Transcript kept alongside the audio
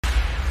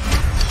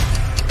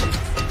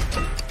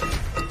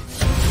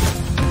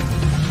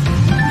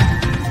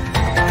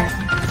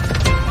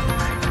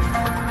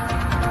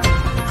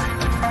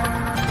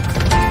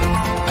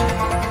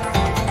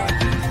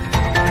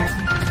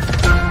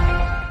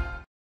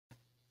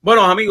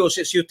Bueno, amigos,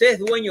 si usted es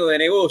dueño de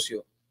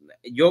negocio,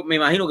 yo me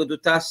imagino que tú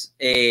estás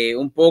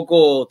un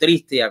poco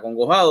triste,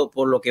 acongojado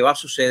por lo que va a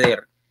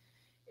suceder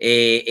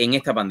en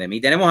esta pandemia.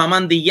 Y tenemos a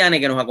Mandy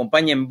Yane que nos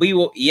acompaña en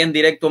vivo y en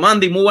directo.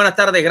 Mandy, muy buenas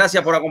tardes,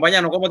 gracias por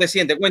acompañarnos. ¿Cómo te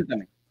sientes?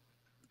 Cuéntame.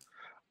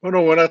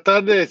 Bueno, buenas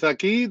tardes.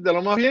 Aquí de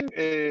lo más bien,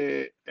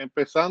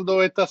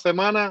 empezando esta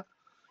semana,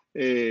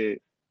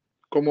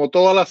 como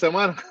toda la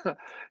semana,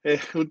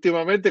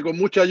 últimamente con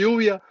mucha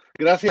lluvia.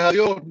 Gracias a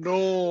Dios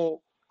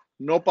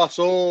no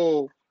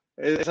pasó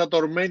esa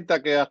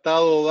tormenta que ha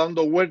estado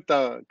dando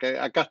vuelta, que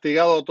ha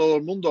castigado a todo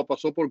el mundo,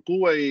 pasó por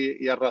Cuba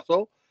y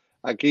arrasó.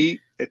 Aquí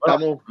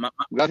estamos, Bueno,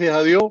 gracias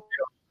a Dios,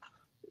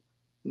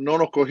 no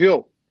nos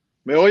cogió.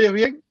 ¿Me oyes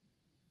bien?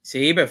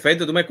 sí,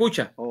 perfecto. ¿Tú me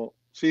escuchas? Oh,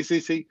 sí,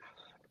 sí, sí.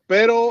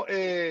 Pero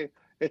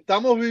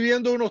estamos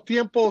viviendo unos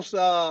tiempos,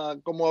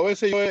 como a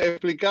veces yo he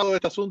explicado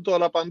este asunto de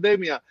la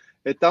pandemia,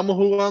 estamos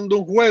jugando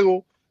un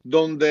juego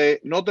donde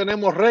no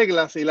tenemos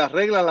reglas y las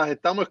reglas las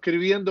estamos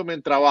escribiendo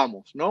mientras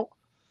vamos, ¿no?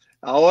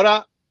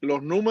 Ahora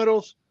los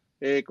números,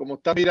 como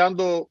están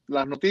mirando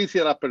las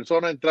noticias, las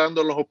personas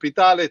entrando en los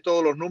hospitales,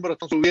 todos los números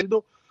están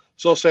subiendo.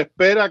 Se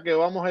espera que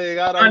vamos a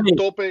llegar a un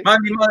tope.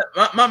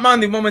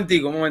 Mandy, un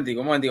momentico.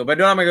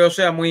 Perdóname que yo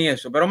sea muy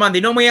eso, pero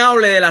Mandy, no me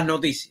hable de las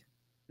noticias.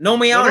 No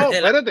me hables. No,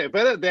 espérate,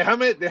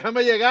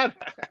 déjame llegar.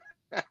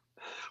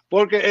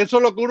 Porque eso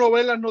es lo que uno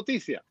ve en las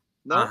noticias,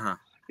 ¿no?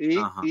 Ajá.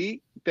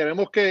 Y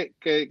tenemos que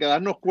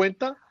darnos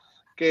cuenta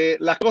que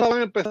las cosas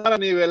van a empezar a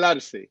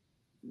nivelarse.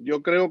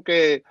 Yo creo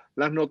que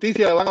las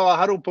noticias van a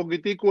bajar un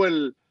poquitico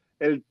el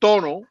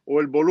tono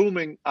o el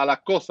volumen a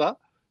las cosas,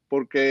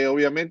 porque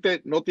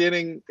obviamente no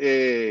tienen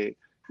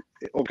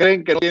o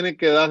creen que no tienen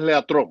que darle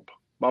a Trump.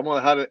 Vamos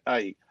a dejar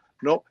ahí,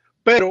 ¿no?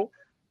 Pero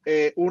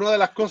una de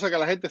las cosas que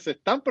la gente se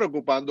están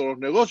preocupando, los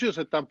negocios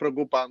se están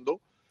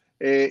preocupando,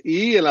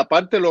 y en la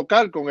parte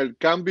local, con el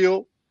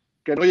cambio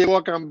que no llegó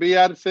a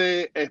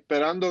cambiarse,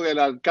 esperando el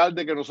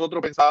alcalde que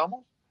nosotros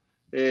pensábamos,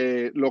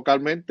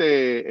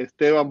 localmente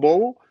Esteban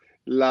Bobo,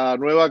 la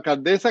nueva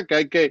alcaldesa, que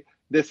hay que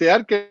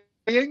desear que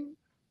bien,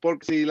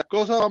 porque si las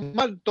cosas van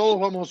mal, todos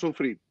vamos a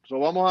sufrir.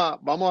 Vamos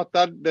a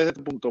estar desde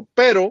ese punto.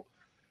 Pero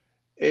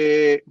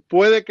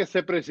puede que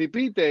se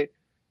precipite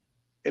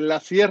en la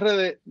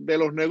cierre de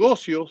los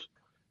negocios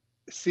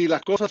si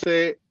las cosas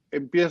se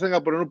empiezan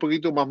a poner un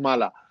poquito más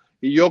malas.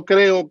 Y yo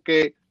creo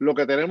que lo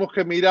que tenemos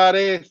que mirar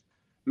es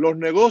los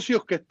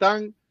negocios que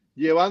están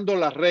llevando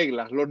las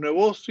reglas, los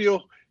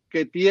negocios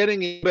que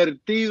tienen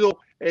invertido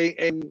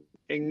en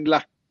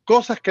las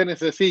cosas que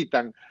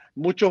necesitan.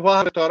 Muchos vas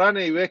a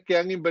restaurantes y ves que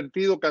han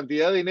invertido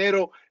cantidad de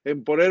dinero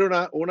en poner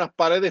unas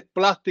paredes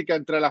plásticas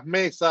entre las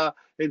mesas,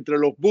 entre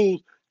los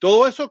booths.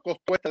 Todo eso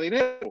cuesta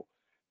dinero.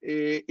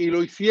 Y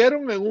lo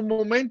hicieron en un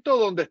momento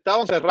donde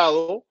estaban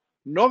cerrados,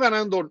 no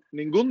ganando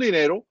ningún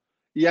dinero,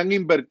 y han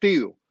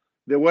invertido.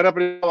 De buena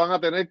primera van a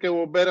tener que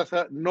volver a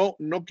hacer. No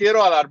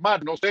quiero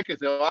alarmar, no sé que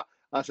se va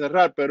a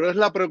cerrar, pero es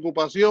la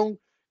preocupación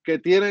que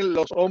tienen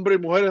los hombres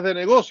y mujeres de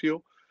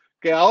negocio,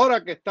 que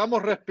ahora que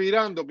estamos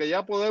respirando, que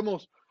ya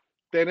podemos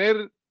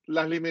tener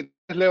las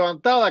limitaciones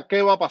levantadas,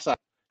 ¿qué va a pasar?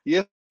 Y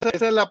esa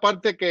es la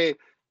parte que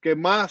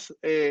más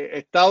he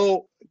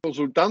estado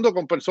consultando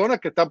con personas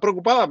que están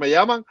preocupadas. Me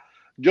llaman,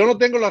 yo no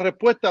tengo la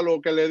respuesta, lo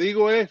que le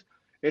digo es,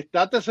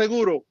 estate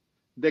seguro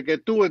de que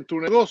tú en tu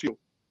negocio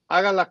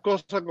hagas las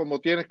cosas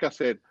como tienes que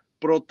hacer.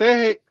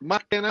 Protege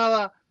más que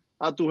nada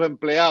a tus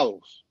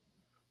empleados,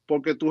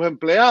 porque tus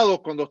empleados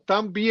cuando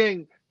están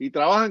bien y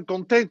trabajan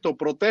contentos,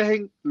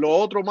 protegen lo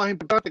otro más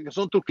importante que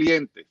son tus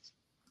clientes.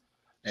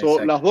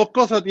 Las dos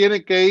cosas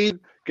tienen que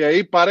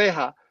ir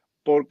pareja,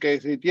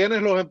 porque si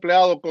tienes los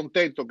empleados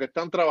contentos, que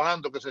están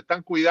trabajando, que se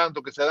están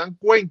cuidando, que se dan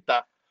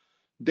cuenta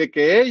de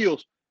que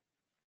ellos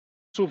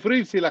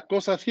sufrir si las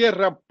cosas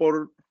cierran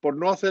por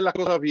no hacer las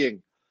cosas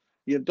bien.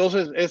 Y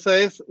entonces esa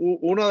es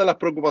una de las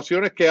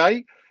preocupaciones que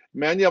hay.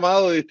 Me han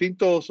llamado de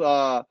distintos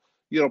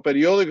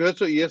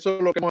periódicos y eso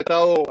es lo que hemos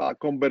estado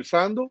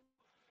conversando.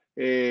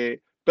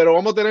 Pero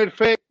vamos a tener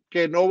fe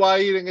que no va a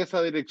ir en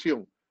esa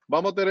dirección.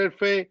 Vamos a tener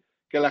fe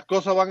que las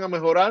cosas van a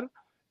mejorar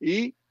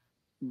y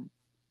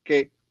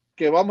que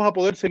vamos a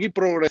poder seguir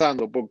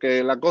progresando,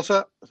 porque la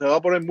cosa se va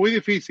a poner muy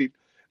difícil.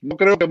 No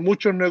creo que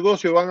muchos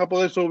negocios van a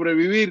poder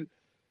sobrevivir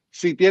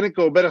si tienen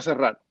que volver a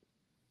cerrar.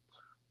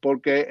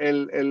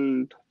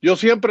 Porque yo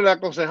siempre le he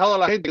aconsejado a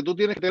la gente que tú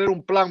tienes que tener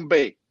un plan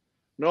B,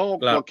 ¿no?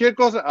 Claro. Cualquier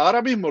cosa,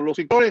 ahora mismo los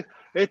ciclones,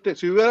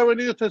 si hubiera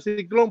venido este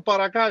ciclón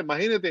para acá,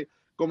 imagínate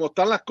cómo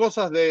están las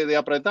cosas de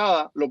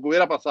apretada, lo que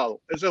hubiera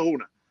pasado. Eso es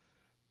una.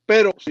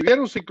 Pero si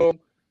viene un ciclón,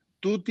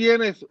 tú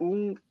tienes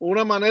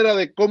una manera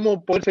de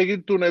cómo poder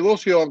seguir tu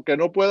negocio, aunque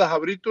no puedas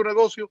abrir tu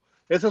negocio.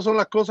 Esas son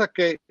las cosas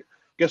que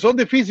son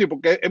difíciles,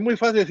 porque es muy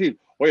fácil decir,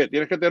 oye,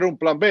 tienes que tener un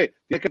plan B,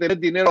 tienes que tener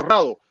dinero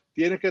ahorrado,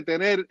 tienes que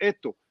tener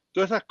esto.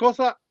 Todas esas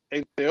cosas,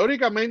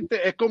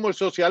 teóricamente, es como el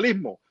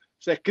socialismo.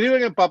 Se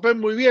escriben en papel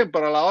muy bien,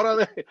 pero a la hora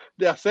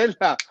de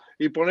hacerla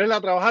y ponerla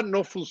a trabajar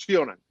no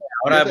funcionan.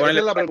 Esa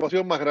es la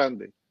preocupación más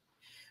grande.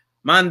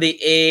 Mandy,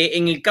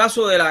 en el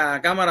caso de la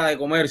Cámara de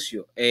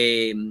Comercio,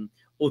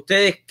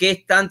 ¿ustedes qué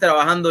están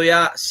trabajando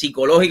ya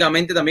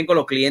psicológicamente también con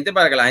los clientes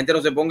para que la gente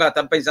no se ponga a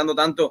estar pensando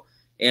tanto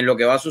en lo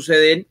que va a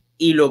suceder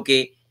y lo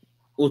que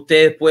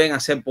ustedes pueden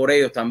hacer por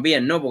ellos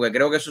también, ¿no? Porque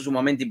creo que eso es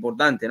sumamente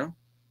importante, ¿no?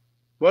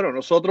 Bueno,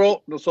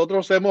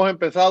 nosotros hemos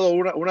empezado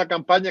una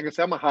campaña que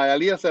se llama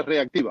Hialeah se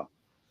reactiva,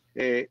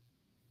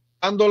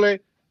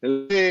 dándole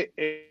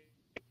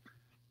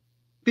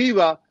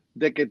activa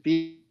de que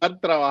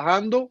están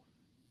trabajando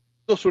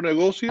su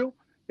negocio,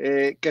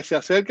 que se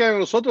acerquen a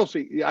nosotros.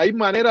 Y hay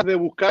maneras de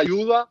buscar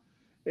ayuda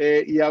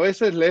y a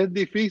veces les es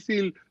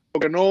difícil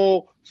porque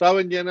no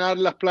saben llenar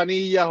las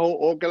planillas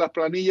o que las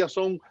planillas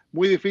son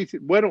muy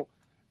difíciles. Bueno,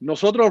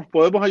 nosotros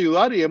podemos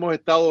ayudar y hemos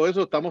estado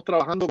eso. Estamos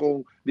trabajando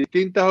con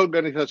distintas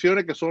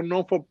organizaciones que son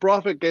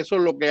non-for-profit, que eso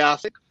es lo que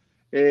hacen.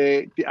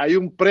 Hay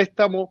un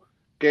préstamo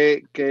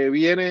que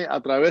viene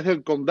a través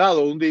del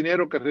condado, un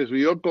dinero que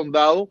recibió el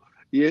condado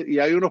y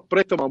hay unos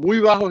préstamos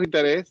muy bajos de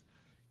interés,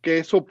 que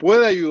eso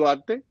puede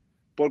ayudarte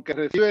porque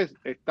recibes,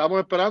 estamos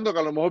esperando que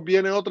a lo mejor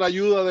viene otra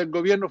ayuda del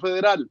gobierno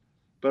federal,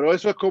 pero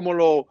eso es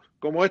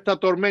como esta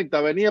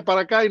tormenta, venía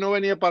para acá y no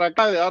venía para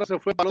acá, y ahora se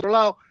fue para el otro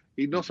lado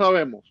y no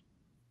sabemos.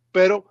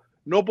 Pero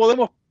no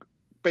podemos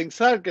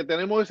pensar que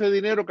tenemos ese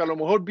dinero que a lo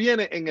mejor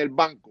viene en el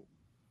banco,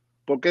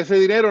 porque ese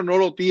dinero no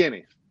lo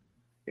tienes.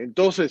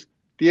 Entonces,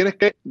 tienes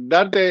que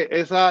darte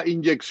esa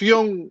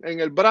inyección en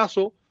el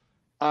brazo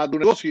a tu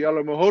negocio, a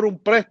lo mejor un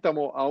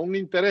préstamo a un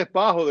interés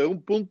bajo de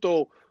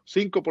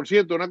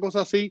 1.5%, una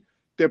cosa así,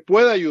 te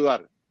puede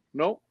ayudar,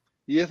 ¿no?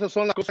 Y esas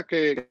son las cosas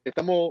que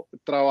estamos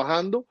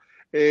trabajando,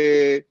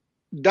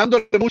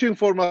 dándole mucha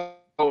información.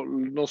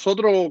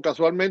 Nosotros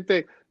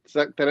casualmente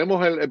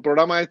tenemos el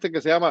programa este que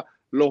se llama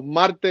Los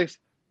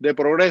Martes de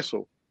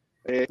Progreso,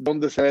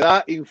 donde se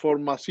da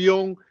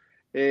información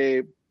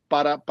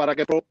para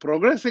que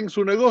progresen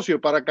su negocio,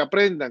 para que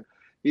aprendan.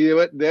 Y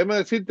déjame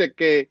decirte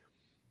que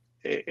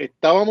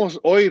estábamos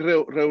hoy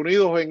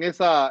reunidos en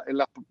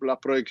la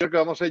proyección que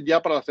vamos a hacer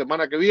ya para la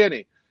semana que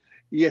viene.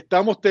 Y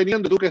estamos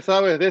teniendo, tú que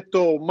sabes de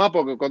esto más,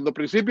 porque cuando al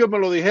principio me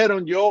lo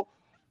dijeron, yo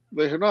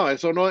dije, no,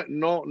 eso no es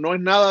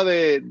nada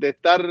de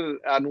estar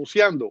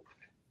anunciando.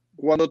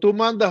 Cuando tú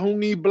mandas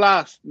un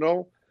e-blast,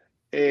 ¿no?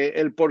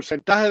 El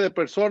porcentaje de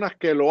personas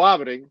que lo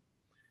abren,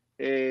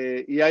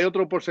 y hay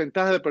otro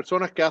porcentaje de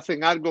personas que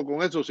hacen algo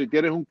con eso. Si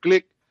tienes un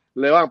clic,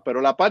 le van.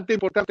 Pero la parte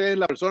importante es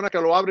las personas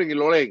que lo abren y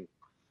lo leen.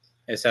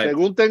 Exacto.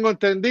 Según tengo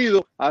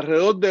entendido,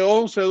 alrededor de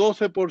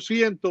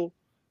 11-12%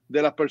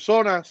 de las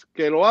personas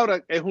que lo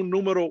abran es un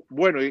número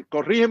bueno. Y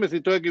corrígeme si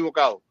estoy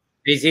equivocado.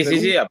 Sí.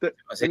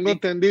 Tengo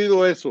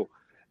entendido eso.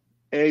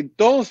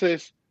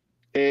 Entonces,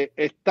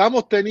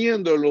 estamos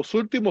teniendo en los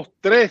últimos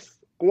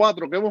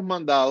 3-4 que hemos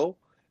mandado,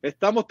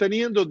 estamos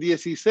teniendo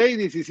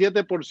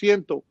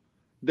 16-17%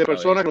 de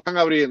personas que lo están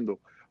abriendo.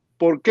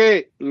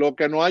 Porque lo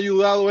que nos ha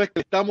ayudado es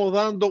que estamos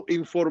dando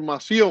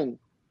información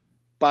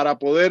para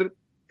poder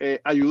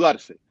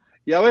ayudarse.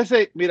 Y a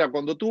veces, mira,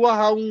 cuando tú vas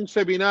a un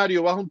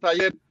seminario, vas a un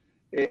taller,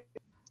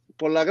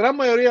 por la gran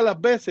mayoría de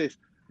las veces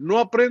no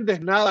aprendes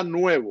nada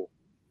nuevo.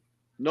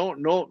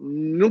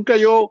 Nunca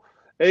yo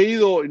he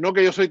ido, no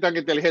que yo soy tan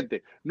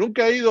inteligente,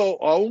 nunca he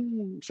ido a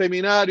un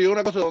seminario,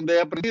 una cosa donde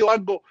he aprendido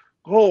algo,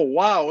 oh,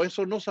 wow,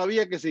 eso no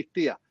sabía que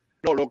existía.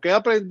 No, lo que he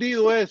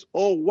aprendido es,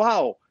 oh,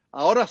 wow,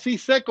 ahora sí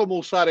sé cómo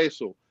usar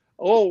eso.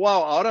 Oh,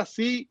 wow, ahora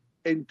sí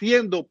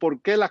entiendo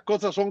por qué las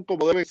cosas son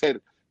como deben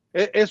ser.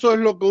 Eso es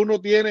lo que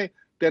uno tiene,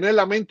 tener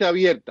la mente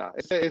abierta.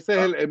 Ese es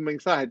el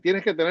mensaje.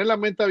 Tienes que tener la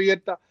mente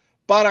abierta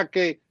para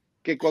que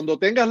cuando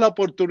tengas la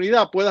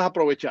oportunidad puedas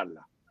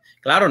aprovecharla.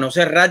 Claro, no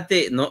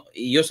cerrarte, no,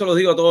 y yo se lo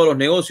digo a todos los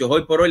negocios,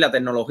 hoy por hoy la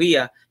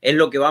tecnología es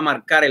lo que va a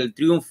marcar el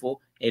triunfo,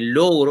 el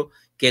logro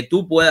que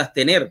tú puedas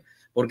tener.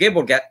 ¿Por qué?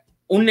 Porque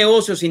un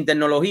negocio sin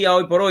tecnología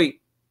hoy por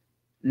hoy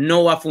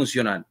no va a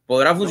funcionar.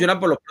 Podrá funcionar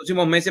por los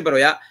próximos meses, pero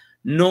ya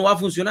no va a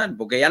funcionar,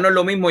 porque ya no es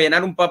lo mismo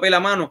llenar un papel a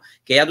mano,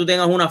 que ya tú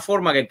tengas una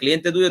forma que el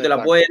cliente tuyo te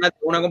la puede llenar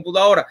con una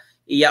computadora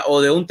y ya, o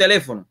de un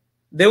teléfono,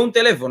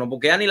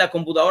 porque ya ni las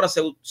computadoras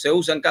se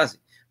usan casi,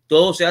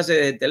 todo se hace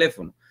desde el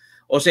teléfono.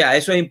 O sea,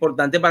 eso es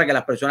importante para que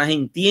las personas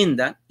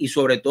entiendan y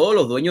sobre todo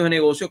los dueños de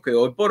negocios que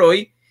hoy por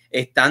hoy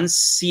están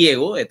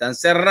ciegos, están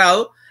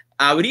cerrados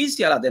a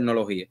abrirse a la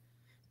tecnología.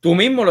 Tú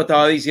mismo lo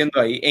estabas diciendo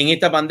ahí. En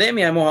esta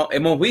pandemia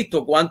hemos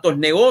visto cuántos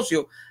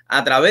negocios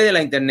a través de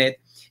la internet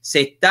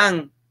se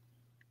están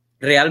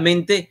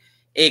realmente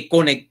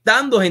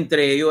conectando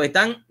entre ellos,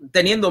 están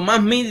teniendo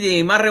más meetings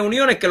y más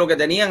reuniones que lo que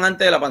tenían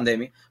antes de la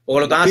pandemia. Porque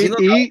lo están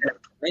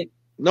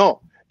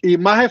haciendo. Y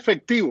más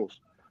efectivos.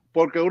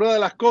 Porque una de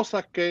las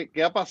cosas que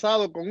ha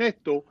pasado con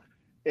esto,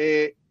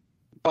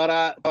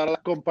 para las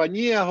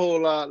compañías o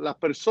las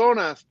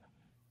personas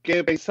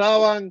que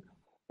pensaban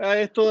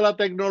esto de la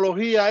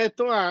tecnología,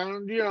 eso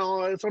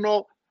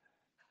no,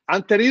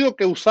 han tenido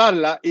que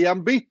usarla y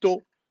han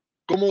visto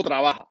cómo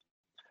trabaja.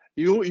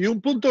 Y un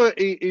punto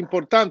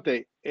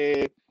importante,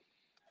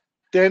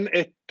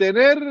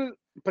 tener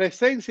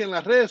presencia en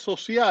las redes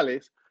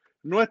sociales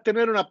no es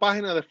tener una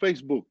página de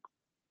Facebook.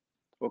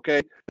 Ok,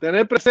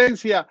 tener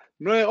presencia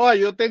no es,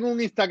 yo tengo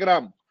un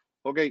Instagram.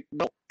 Ok,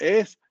 no,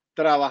 es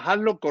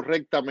trabajarlo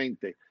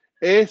correctamente.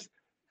 Es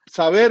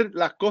saber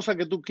las cosas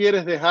que tú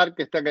quieres dejar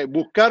que están ahí.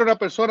 Buscar una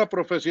persona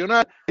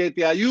profesional que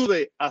te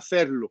ayude a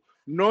hacerlo.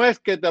 No es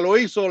que te lo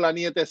hizo la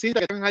nietecita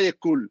que está en high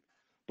school,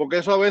 porque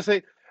eso a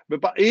veces...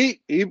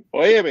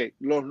 Oye,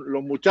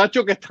 los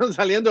muchachos que están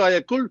saliendo de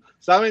high school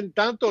saben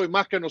tanto y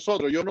más que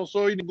nosotros. Yo no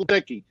soy ningún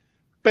tequi,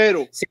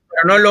 pero... Sí,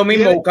 pero no es lo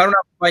mismo buscar una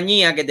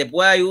compañía que te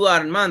pueda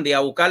ayudar, Mandy,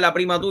 a buscar la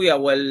prima tuya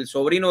o el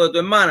sobrino de tu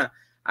hermana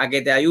a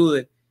que te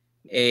ayude.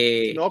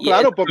 No,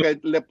 claro, porque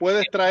se le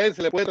puede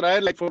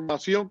traer la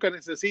información que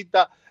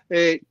necesita.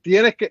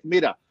 Tienes que,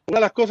 mira, una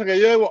de las cosas que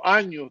yo llevo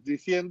años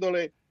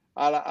diciéndole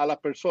a las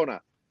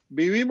personas,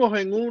 vivimos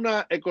en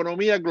una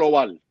economía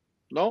global,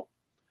 ¿no?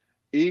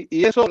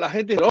 Y eso la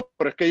gente dice, no,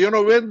 pero es que yo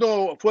no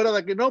vendo fuera de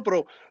aquí, no,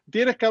 pero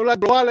tienes que hablar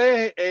global,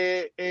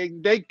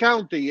 en Dade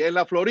County, en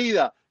la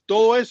Florida,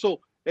 todo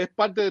eso es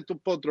parte de tu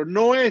potro.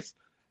 No es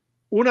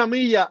una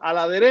milla a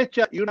la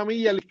derecha y una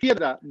milla a la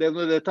izquierda de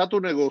donde está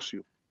tu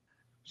negocio.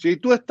 Si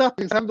tú estás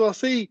pensando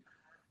así,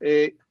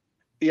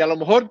 y a lo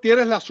mejor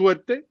tienes la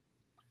suerte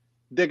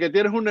de que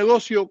tienes un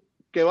negocio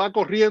que va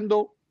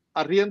corriendo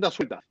a rienda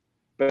suelta,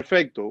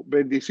 perfecto,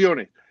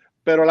 bendiciones.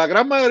 Pero la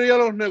gran mayoría de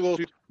los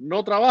negocios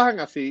no trabajan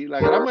así. La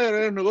gran mayoría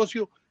de los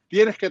negocios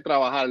tienes que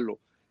trabajarlo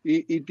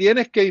y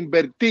tienes que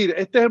invertir.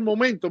 Este es el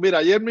momento. Mira,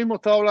 ayer mismo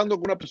estaba hablando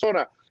con una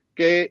persona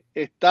que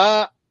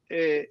está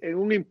en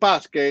un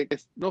impasse, que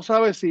no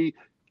sabe si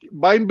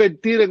va a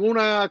invertir en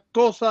una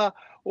cosa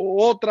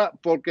u otra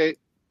porque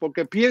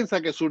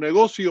piensa que su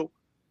negocio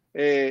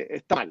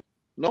está mal,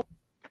 ¿no?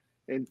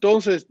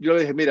 Entonces yo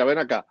le dije, mira, ven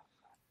acá.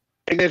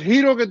 En el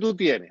giro que tú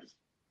tienes,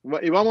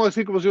 y vamos a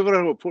decir como si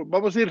fuera,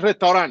 vamos a decir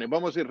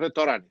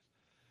restaurantes.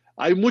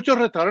 Hay muchos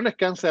restaurantes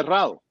que han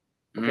cerrado,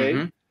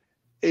 ¿ok?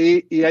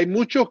 Y hay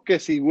muchos que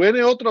si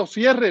viene otro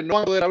cierre no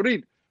van a poder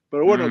abrir.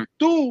 Pero bueno,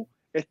 tú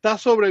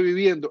estás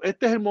sobreviviendo.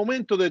 Este es el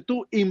momento de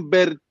tú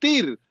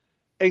invertir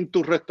en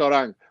tu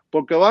restaurante,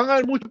 porque van a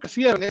haber muchos que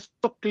cierran.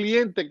 Estos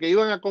clientes que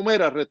iban a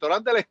comer al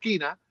restaurante de la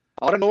esquina,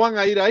 ahora no van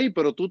a ir ahí,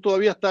 pero tú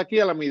todavía estás aquí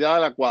a la mitad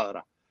de la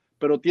cuadra.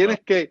 Pero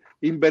tienes que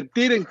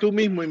invertir en tú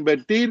mismo,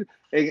 invertir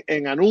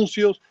en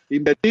anuncios,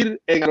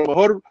 invertir en a lo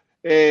mejor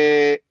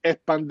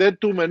expandir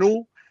tu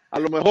menú, a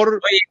lo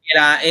mejor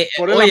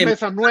poner las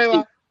mesas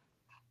nuevas.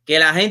 Que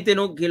la gente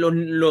no, que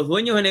los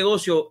dueños de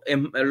negocios,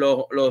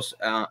 los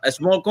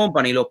small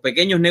company, los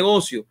pequeños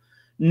negocios,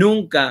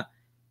 nunca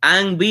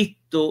han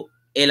visto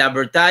el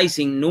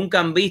advertising, nunca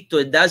han visto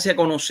el darse a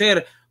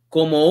conocer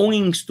como un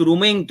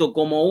instrumento,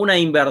 como una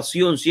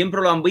inversión,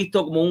 siempre lo han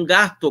visto como un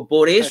gasto.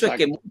 Por eso es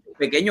que muchos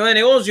pequeños de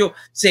negocios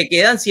se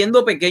quedan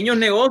siendo pequeños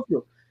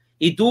negocios.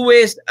 Y tú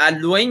ves al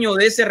dueño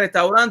de ese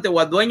restaurante o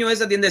al dueño de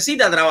esa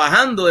tiendecita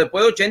trabajando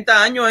después de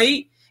 80 años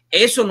ahí.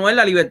 Eso no es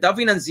la libertad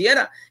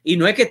financiera y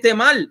no es que esté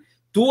mal.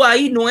 Tú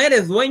ahí no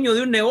eres dueño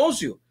de un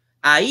negocio.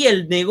 Ahí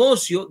el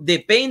negocio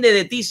depende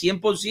de ti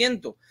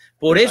 100%.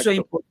 Por eso es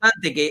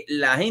importante que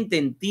la gente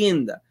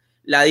entienda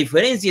la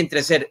diferencia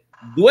entre ser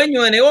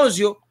dueño de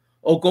negocio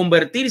o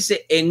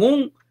convertirse en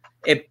un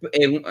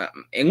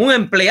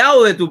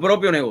empleado de tu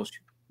propio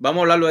negocio. Vamos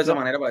a hablarlo de esa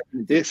manera.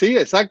 Sí,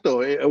 exacto.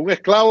 Un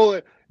esclavo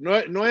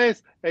no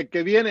es el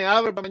que viene,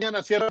 abre para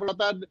mañana, cierra por la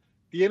tarde.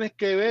 Tienes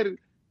que ver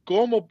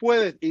cómo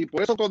puedes. Y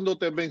por eso cuando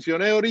te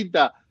mencioné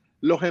ahorita,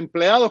 los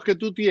empleados que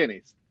tú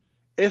tienes,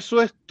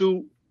 eso es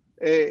tu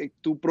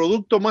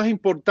producto más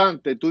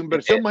importante, tu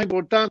inversión más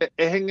importante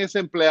es en ese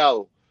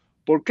empleado.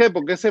 ¿Por qué?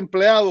 Porque ese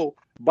empleado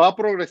va a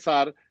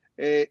progresar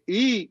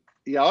y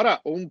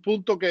ahora un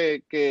punto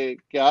que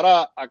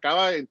ahora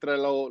acaba entre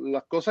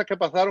las cosas que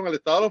pasaron en el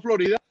estado de la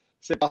Florida,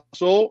 se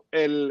pasó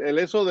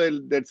eso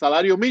del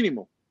salario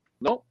mínimo,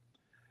 ¿no?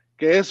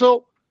 Que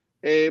eso,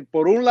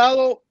 por un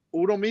lado,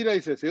 uno mira y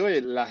dice, sí,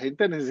 oye, la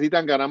gente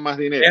necesita ganar más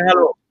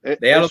dinero.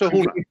 Déjalo, eso es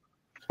una,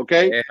 ¿ok?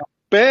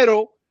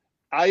 Pero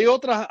hay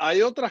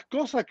otras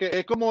cosas que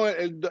es como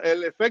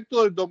el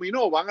efecto del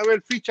dominó. Van a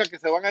haber fichas que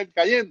se van a ir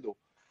cayendo.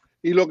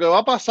 Y lo que va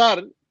a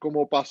pasar,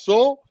 como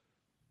pasó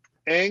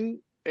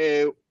en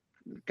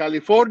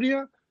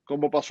California,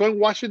 como pasó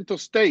en Washington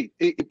State,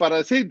 y para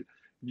decir,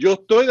 yo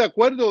estoy de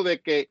acuerdo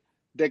de que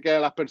a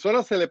las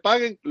personas se le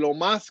paguen lo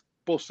más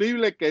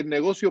posible que el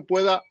negocio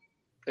pueda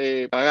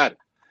pagar.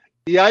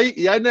 Y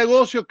hay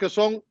negocios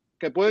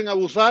que pueden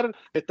abusar,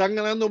 están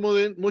ganando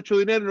mucho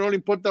dinero, no le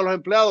importa a los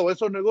empleados.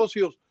 Esos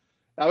negocios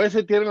a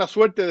veces tienen la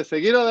suerte de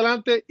seguir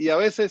adelante y a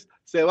veces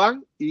se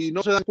van y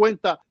no se dan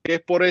cuenta que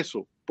es por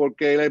eso,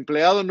 porque el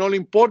empleado no le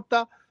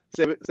importa,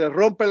 se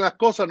rompen las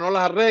cosas, no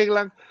las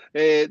arreglan,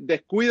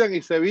 descuidan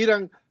y se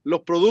viran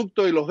los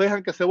productos y los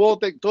dejan que se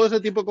boten. Todo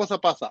ese tipo de cosas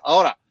pasa.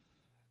 Ahora,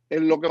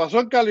 en lo que pasó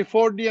en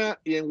California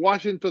y en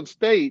Washington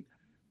State,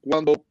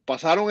 cuando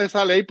pasaron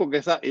esa ley,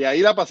 y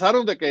ahí la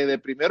pasaron de que de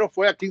primero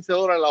fue a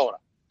 $15 la hora.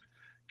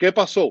 ¿Qué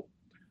pasó?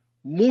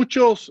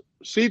 Muchos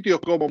sitios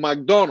como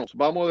McDonald's,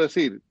 vamos a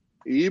decir,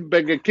 y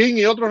Burger King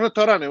y otros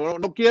restaurantes,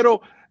 no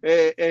quiero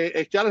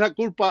echarles la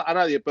culpa a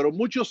nadie, pero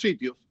muchos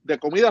sitios de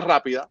comida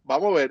rápida,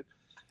 vamos a ver,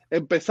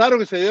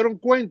 empezaron y se dieron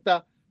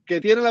cuenta que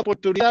tienen la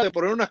oportunidad de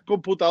poner unas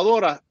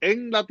computadoras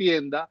en la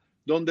tienda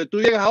donde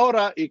tú llegas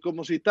ahora y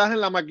como si estás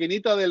en la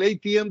maquinita del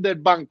ATM del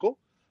banco,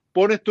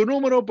 pones tu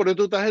número, pones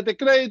tu tarjeta de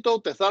crédito,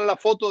 te sale la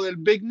foto del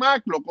Big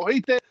Mac, lo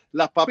cogiste,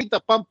 las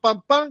papitas, pam,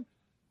 pam, pam,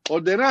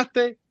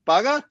 ordenaste,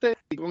 pagaste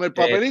y con el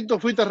papelito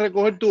fuiste a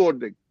recoger tu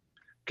orden.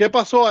 ¿Qué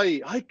pasó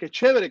ahí? Ay, qué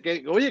chévere,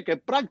 oye, qué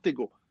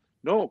práctico.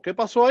 No, ¿qué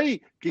pasó ahí?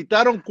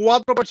 Quitaron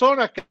 4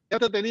 personas que ya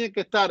te tenían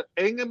que estar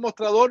en el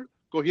mostrador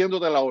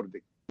cogiéndote la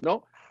orden,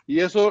 ¿no? Y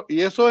eso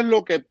es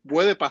lo que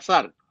puede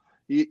pasar.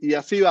 Y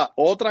así va.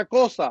 Otra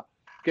cosa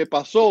que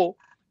pasó,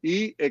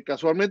 y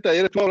casualmente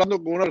ayer estuve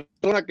hablando con una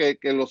persona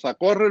que lo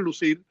sacó a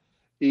relucir,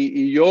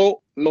 y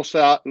yo lo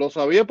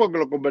sabía porque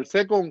lo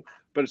conversé con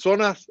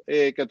personas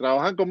que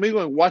trabajan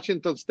conmigo en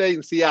Washington State,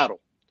 en Seattle.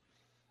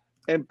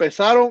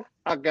 Empezaron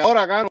a que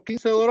ahora gano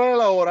 $15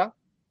 la hora,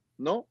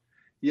 ¿no?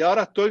 Y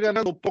ahora estoy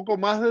ganando un poco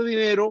más de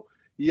dinero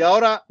y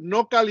ahora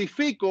no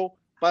califico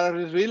para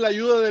recibir la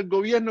ayuda del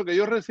gobierno que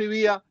yo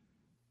recibía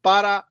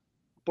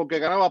porque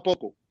ganaba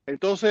poco.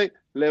 Entonces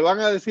le van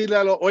a decirle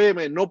a los,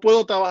 óyeme, no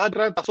puedo trabajar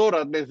tantas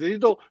horas,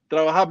 necesito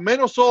trabajar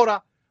menos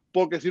horas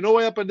porque si no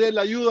voy a perder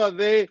la ayuda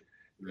de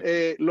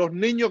los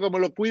niños que me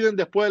lo cuiden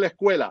después de la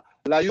escuela,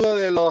 la ayuda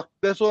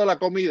de eso de la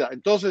comida.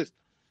 Entonces,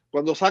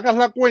 cuando sacas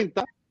la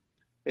cuenta,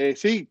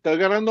 sí, estás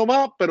ganando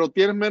más, pero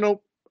tienes menos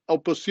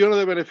opciones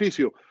de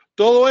beneficio.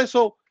 Todo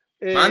eso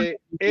es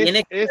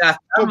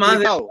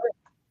complicado.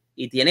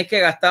 Y tienes que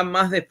gastar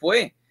más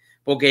después.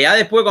 Porque ya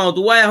después, cuando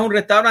tú vayas a un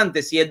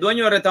restaurante, si el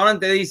dueño del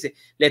restaurante dice,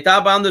 le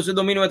estaba pagando el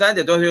sueldo mínimo,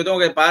 entonces yo tengo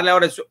que pagarle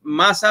ahora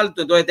más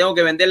alto, entonces tengo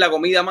que vender la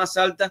comida más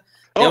alta.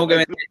 Tengo que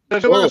vender los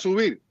precios van a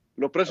subir.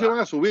 Los precios van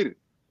a subir.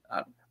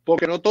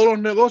 Porque no todos los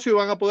negocios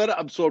van a poder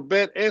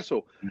absorber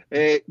eso.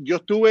 Yo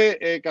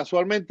estuve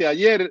casualmente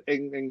ayer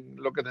en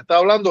lo que te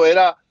estaba hablando,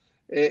 era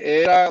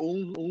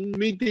un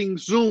meeting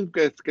Zoom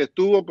que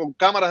estuvo con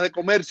cámaras de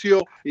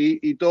comercio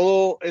y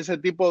todo ese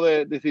tipo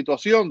de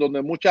situación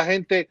donde mucha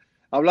gente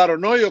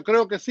hablaron. No, yo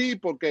creo que sí,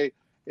 porque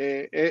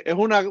es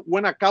una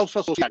buena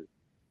causa social.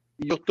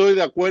 Y yo estoy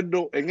de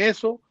acuerdo en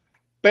eso,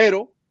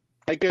 pero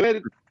hay que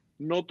ver,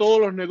 no todos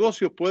los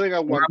negocios pueden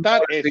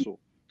aguantar eso.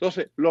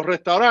 Entonces, los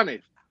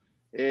restaurantes,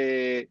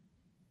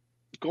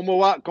 ¿cómo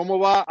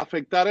va a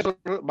afectar eso?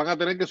 ¿Van a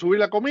tener que subir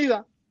la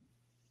comida?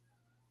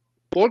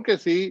 Porque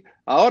si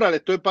ahora le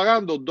estoy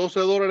pagando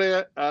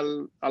 $12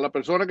 a la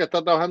persona que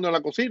está trabajando en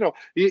la cocina,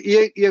 y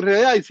en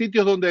realidad hay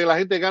sitios donde la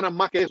gente gana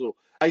más que eso.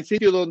 Hay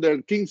sitios donde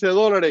el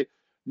 $15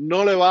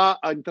 no le va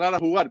a entrar a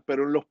jugar,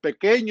 pero en los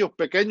pequeños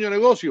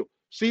negocios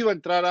sí va a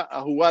entrar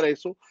a jugar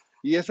eso.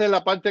 Y esa es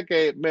la parte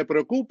que me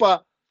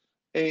preocupa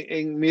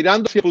en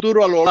mirando hacia el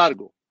futuro a lo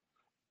largo.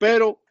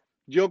 Pero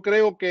yo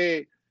creo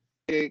que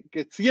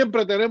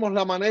siempre tenemos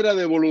la manera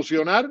de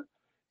evolucionar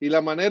y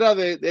la manera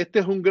este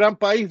es un gran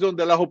país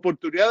donde las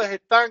oportunidades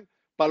están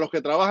para los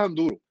que trabajan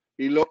duro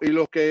y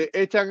los que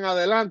echan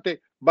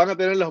adelante van a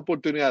tener las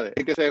oportunidades.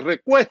 El que se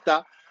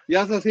recuesta y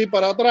hace así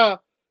para atrás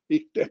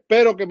y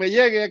espero que me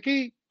llegue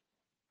aquí,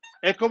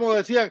 es como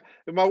decían,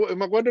 me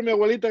acuerdo de mi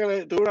abuelita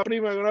que tuve una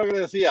prima que le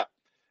decía,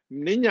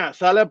 niña,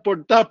 sale a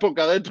portar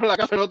porque adentro de la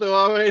casa no te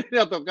va a venir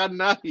a tocar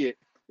nadie,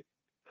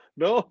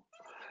 ¿no?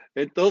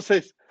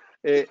 Entonces,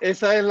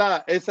 esa es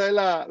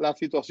la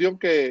situación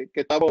que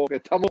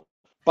estamos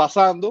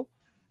pasando,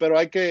 pero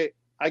hay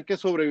que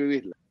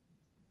sobrevivirla.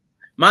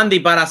 Mandy,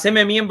 para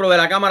hacerme miembro de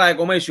la Cámara de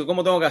Comercio,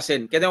 ¿cómo tengo que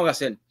hacer? ¿Qué tengo que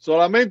hacer?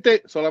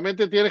 Solamente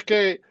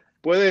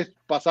puedes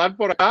pasar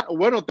por acá.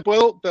 Bueno,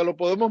 te lo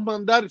podemos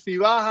mandar si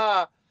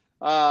vas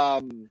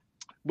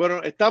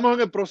bueno, estamos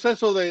en el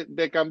proceso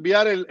de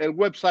cambiar el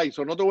website.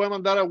 No te voy a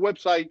mandar al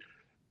website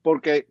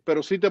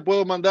pero sí te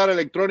puedo mandar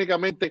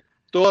electrónicamente.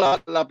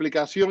 Toda la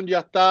aplicación ya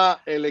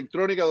está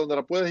electrónica donde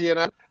la puedes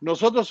llenar.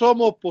 Nosotros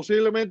somos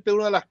posiblemente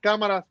una de las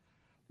cámaras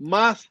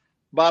más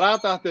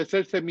baratas de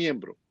serse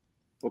miembro.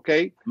 ¿Ok?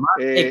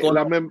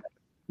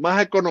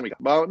 Más económica.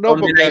 No,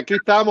 porque aquí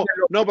estamos.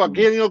 No,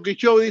 porque aquí en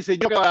Oquichó dice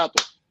yo que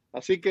barato.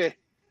 Así que.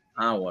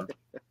 Bueno.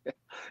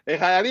 En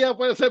Jayalía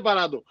puede ser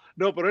barato.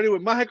 No, pero anyway,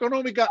 más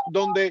económica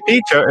donde.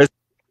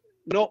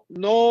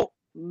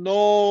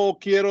 No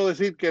quiero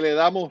decir que le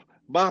damos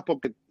más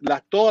porque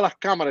todas las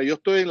cámaras, yo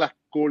estoy en las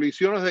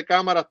coaliciones de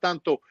cámaras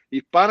tanto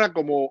hispana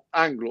como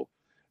anglo,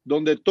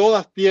 donde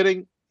todas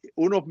tienen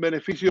unos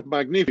beneficios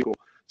magníficos.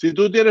 Si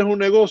tú tienes un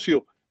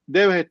negocio,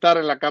 debes estar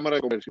en la Cámara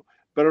de Comercio.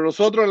 Pero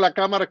nosotros en la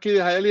Cámara aquí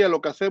de Jayalía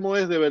lo que hacemos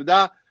es de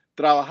verdad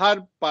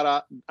trabajar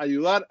para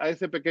ayudar a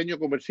ese pequeño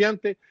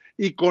comerciante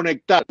y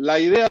conectar. La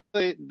idea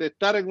de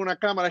estar en una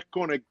cámara es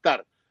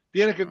conectar.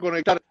 Tienes que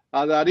conectar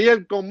a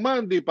Dariel con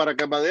Mandy para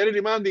que Dariel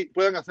y Mandy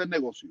puedan hacer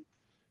negocio.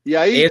 Y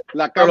ahí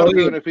la cámara se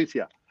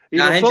beneficia. Y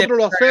nosotros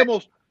lo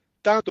hacemos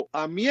tanto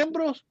a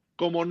miembros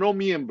como no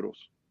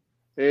miembros.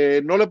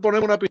 No le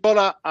ponemos una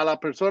pistola a la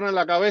persona en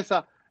la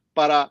cabeza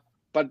para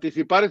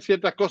participar en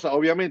ciertas cosas.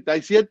 Obviamente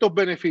hay ciertos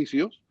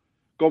beneficios,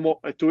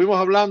 como estuvimos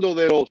hablando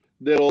de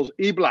los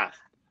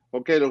e-blast.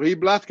 Okay, los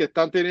e-blast que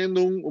están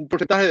teniendo un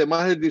porcentaje de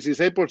más del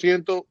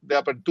 16% de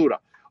apertura.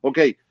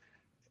 Okay,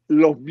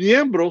 los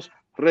miembros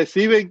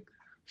reciben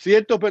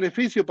ciertos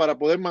beneficios para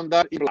poder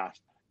mandar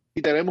e-blast.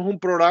 Y tenemos un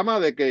programa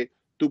de que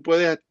tú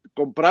puedes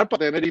comprar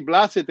para tener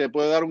e-blast y te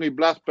puede dar un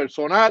e-blast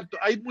personal.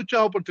 Hay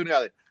muchas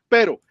oportunidades,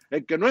 pero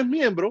el que no es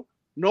miembro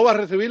no va a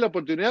recibir la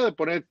oportunidad de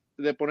poner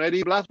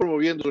e-blast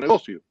promoviendo su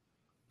negocio.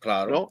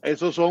 Claro. ¿No?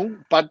 Esos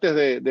son partes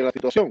de la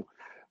situación.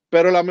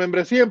 Pero la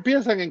membresía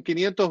empiezan en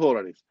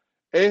 $500.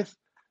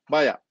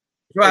 Vaya,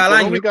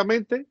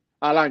 económicamente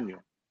al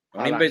año.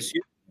 Una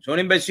inversión. Es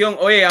una inversión.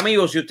 Oye,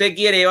 amigos, si usted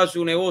quiere llevar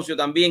su negocio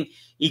también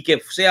y que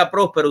sea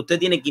próspero, usted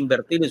tiene que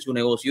invertir en su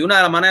negocio. Y una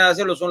de las maneras de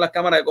hacerlo son las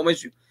cámaras de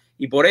comercio.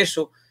 Y por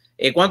eso,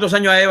 ¿cuántos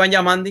años llevan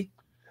ya, Mandy?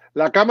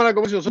 La Cámara de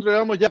Comercio, nosotros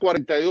llevamos ya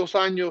 42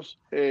 años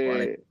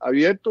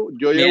abierto.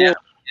 Yo llevo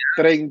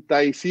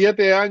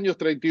 37 años,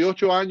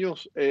 38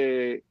 años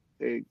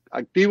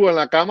activo en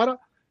la Cámara.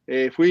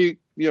 Fui,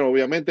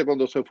 obviamente,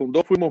 cuando se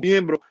fundó fuimos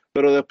miembros,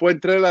 pero después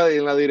entré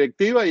en la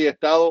directiva y he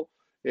estado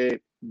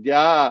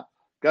ya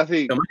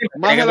casi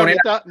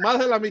más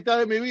de la mitad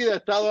de mi vida he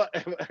estado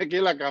aquí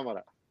en la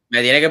Cámara.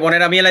 ¿Me tiene que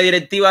poner a mí en la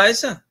directiva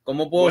esa?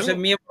 ¿Cómo puedo ser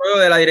miembro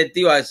de la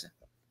directiva esa?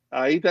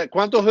 Ahí está.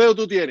 ¿Cuántos dedos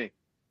tú tienes?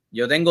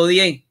 Yo tengo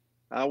 10.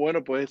 Ah,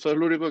 bueno, pues eso es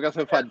lo único que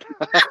hace falta.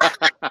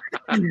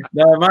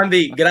 No,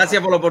 Mandy,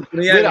 gracias por la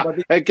oportunidad. Mira,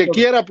 el que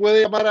quiera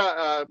puede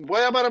llamar voy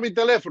a llamar a mi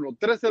teléfono,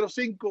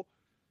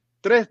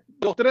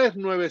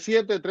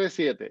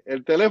 305-323-9737.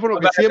 El teléfono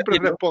que siempre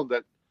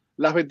responde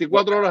las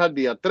 24 horas al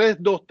día,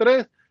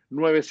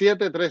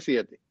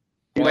 323-9737.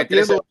 Y me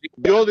atiendo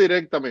yo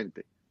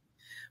directamente.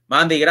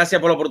 Mandy,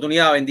 gracias por la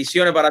oportunidad.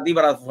 Bendiciones para ti y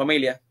para tu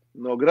familia.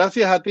 No,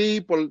 gracias a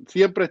ti por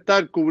siempre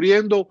estar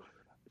cubriendo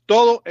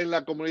todo en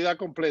la comunidad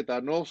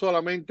completa, no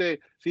solamente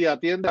si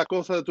atiendes a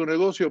cosas de tu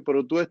negocio,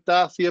 pero tú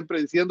estás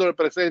siempre diciéndole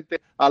presente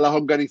a las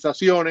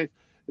organizaciones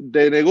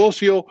de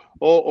negocio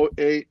o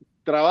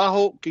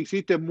trabajo que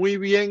hiciste muy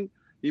bien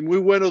y muy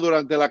bueno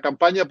durante la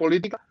campaña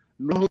política.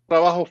 No es un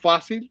trabajo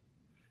fácil,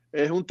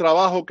 es un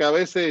trabajo que a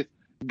veces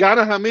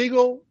ganas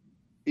amigos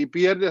y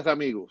pierdes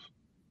amigos.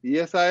 Y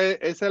esa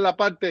es la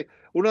parte,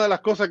 una de las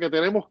cosas que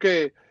tenemos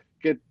que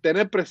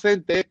tener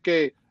presente es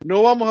que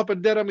no vamos a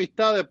perder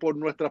amistades por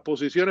nuestras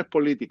posiciones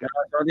políticas.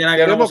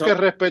 Tenemos que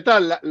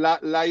respetar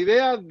la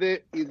idea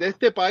de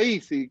este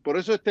país, y por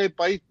eso este es el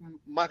país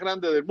más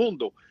grande del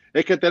mundo,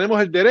 es que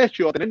tenemos el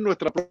derecho a tener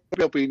nuestra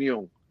propia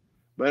opinión.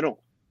 Bueno,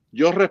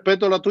 yo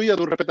respeto la tuya,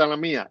 tú respetas la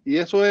mía, y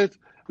eso es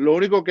lo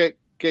único que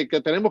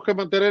tenemos que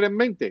mantener en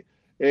mente.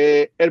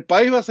 El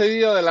país va a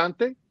seguir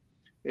adelante.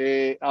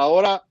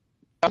 Ahora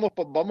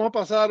vamos a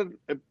pasar,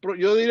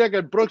 yo diría que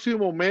el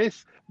próximo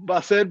mes va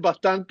a ser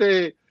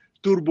bastante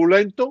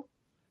turbulento.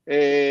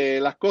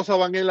 Las cosas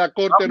van en la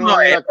corte, no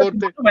van en la corte.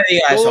 No me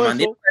diga eso,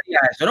 Mandy, no me diga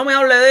eso. No me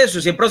hable de eso.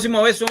 Si el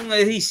próximo mes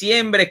es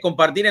diciembre, es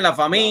compartir en la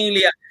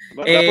familia.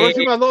 No. Las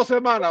próximas 2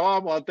 semanas,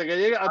 vamos, hasta que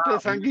llegue hasta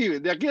San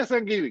Giving, de aquí a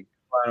San Giving.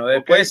 Bueno,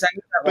 después de San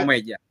Giving a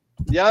comer ya.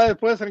 Ya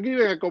después de San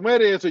Giving a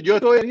comer y eso. Yo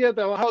estoy en día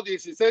trabajado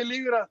 16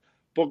 libras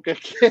porque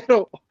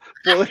quiero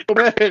poder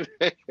comer.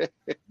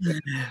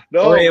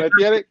 No, oye,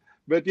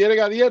 me tienen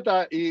a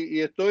dieta y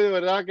estoy de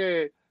verdad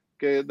que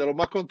de lo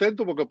más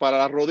contento, porque para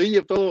las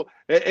rodillas todo,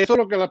 eso es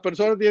lo que las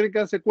personas tienen que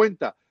darse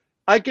cuenta.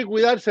 Hay que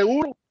cuidar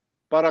seguro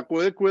para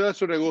poder cuidar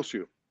su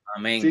negocio.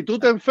 Amén. Si tú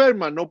te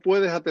enfermas, no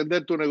puedes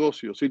atender tu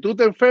negocio. Si tú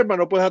te enfermas,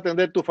 no puedes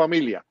atender tu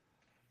familia.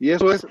 Y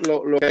eso es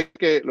lo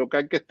que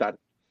hay que estar.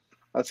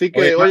 Así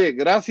que, oye,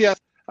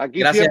 gracias. Aquí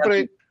gracias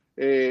siempre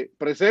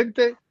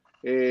presente.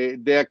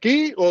 De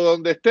aquí o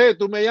donde esté,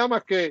 tú me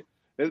llamas que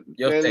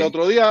el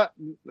otro día,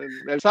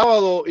 el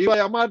sábado, iba a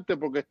llamarte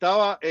porque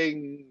estaba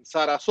en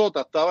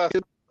Sarasota, estaba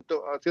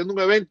haciendo un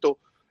evento,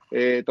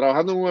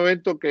 trabajando en un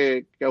evento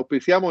que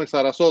auspiciamos en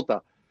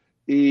Sarasota,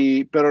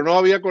 pero no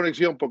había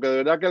conexión porque de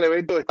verdad que el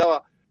evento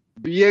estaba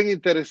bien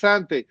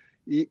interesante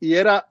y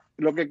era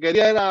lo que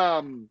quería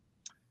era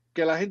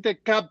que la gente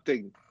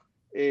capten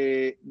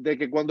de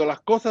que cuando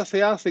las cosas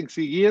se hacen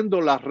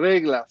siguiendo las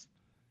reglas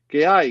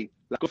que hay,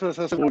 las cosas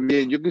se hacen muy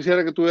bien. Yo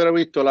quisiera que tú hubieras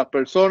visto las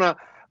personas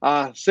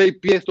a 6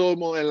 pies, todo el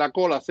mundo en la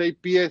cola, 6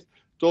 pies,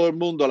 todo el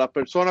mundo. Las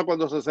personas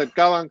cuando se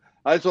acercaban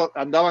a eso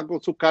andaban con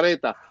sus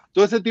caretas.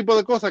 Todo ese tipo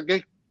de cosas que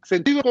es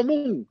sentido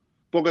común,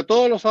 porque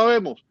todos lo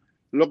sabemos.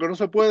 Lo que no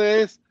se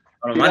puede es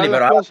Mandy,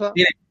 pero cosas.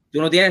 Tú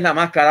no tienes la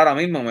máscara ahora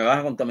mismo, me vas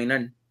a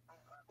contaminar.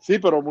 Sí,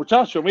 pero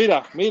muchacho,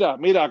 mira,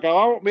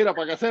 acabamos,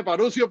 para que sepa,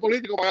 anuncio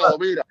político pagado,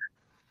 mira.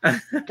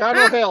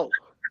 Cano Hell.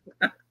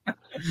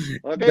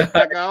 Okay,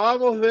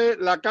 acabamos de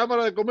la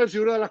Cámara de Comercio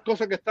y una de las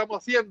cosas que estamos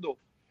haciendo,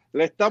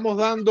 le estamos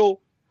dando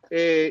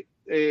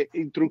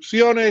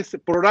instrucciones,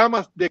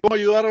 programas de cómo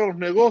ayudar a los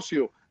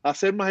negocios a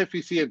ser más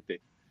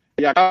eficientes.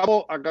 Y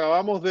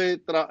acabamos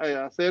de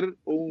hacer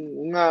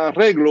un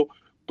arreglo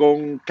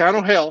con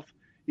Cano Health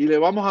y le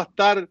vamos a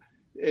estar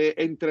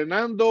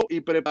entrenando y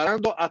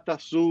preparando hasta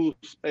sus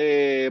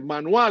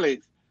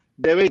manuales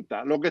de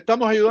venta. Lo que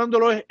estamos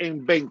ayudándolo es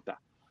en venta.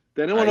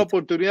 Tenemos la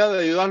oportunidad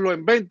de ayudarlo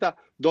en venta,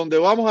 donde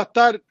vamos a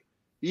estar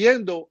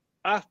yendo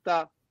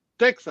hasta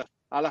Texas,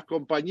 a las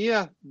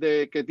compañías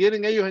que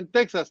tienen ellos en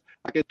Texas,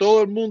 a que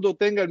todo el mundo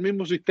tenga el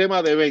mismo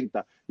sistema de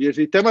venta. Y el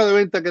sistema de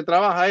venta que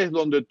trabaja es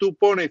donde tú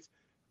pones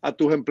a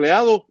tus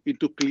empleados y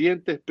tus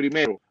clientes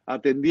primero,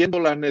 atendiendo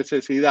las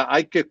necesidades.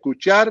 Hay que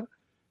escuchar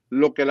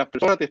lo que las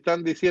personas te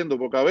están diciendo,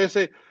 porque a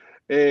veces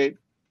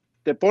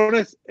te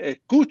pones,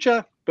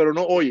 escuchas, pero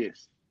no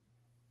oyes.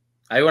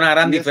 Hay una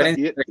gran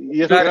diferencia.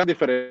 Y es una gran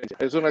diferencia.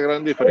 Es una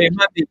gran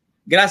diferencia.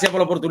 Gracias por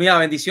la oportunidad.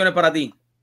 Bendiciones para ti.